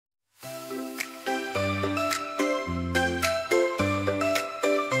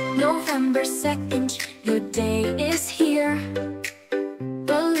November 2nd, your day is here.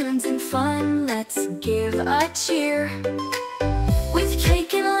 Balloons and fun, let's give a cheer. With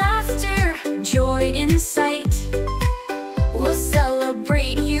cake and laughter, joy in sight, we'll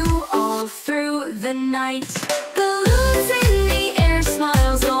celebrate you all through the night. Balloons in the air,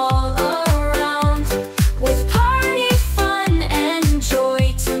 smiles all around, with party fun and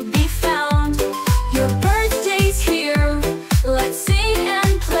joy to be found. Your birthday's here, let's sing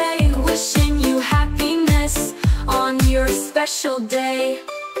and play, wishing you happiness on your special day.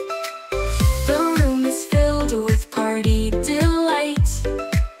 The room is filled with party delight,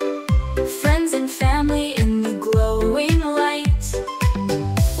 friends and family in the glowing light,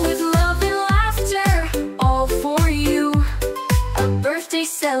 with love and laughter all for you. A birthday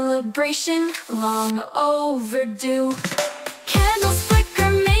celebration long overdue. Candles flicker,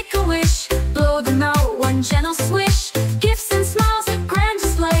 make a wish, blow them out, one gentle swish. Gifts and smiles, a grand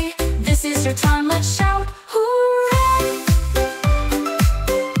display. This is your time, let's shout hooray!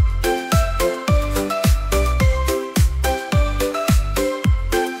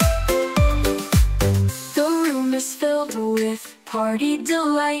 The room is filled with party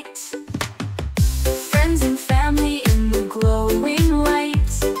delight, friends and family in the glowing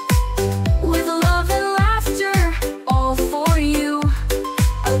light, with love and laughter all for you.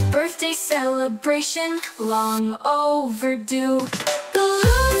 A birthday celebration long overdue.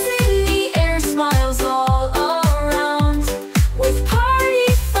 Balloons in the air, smiles all around.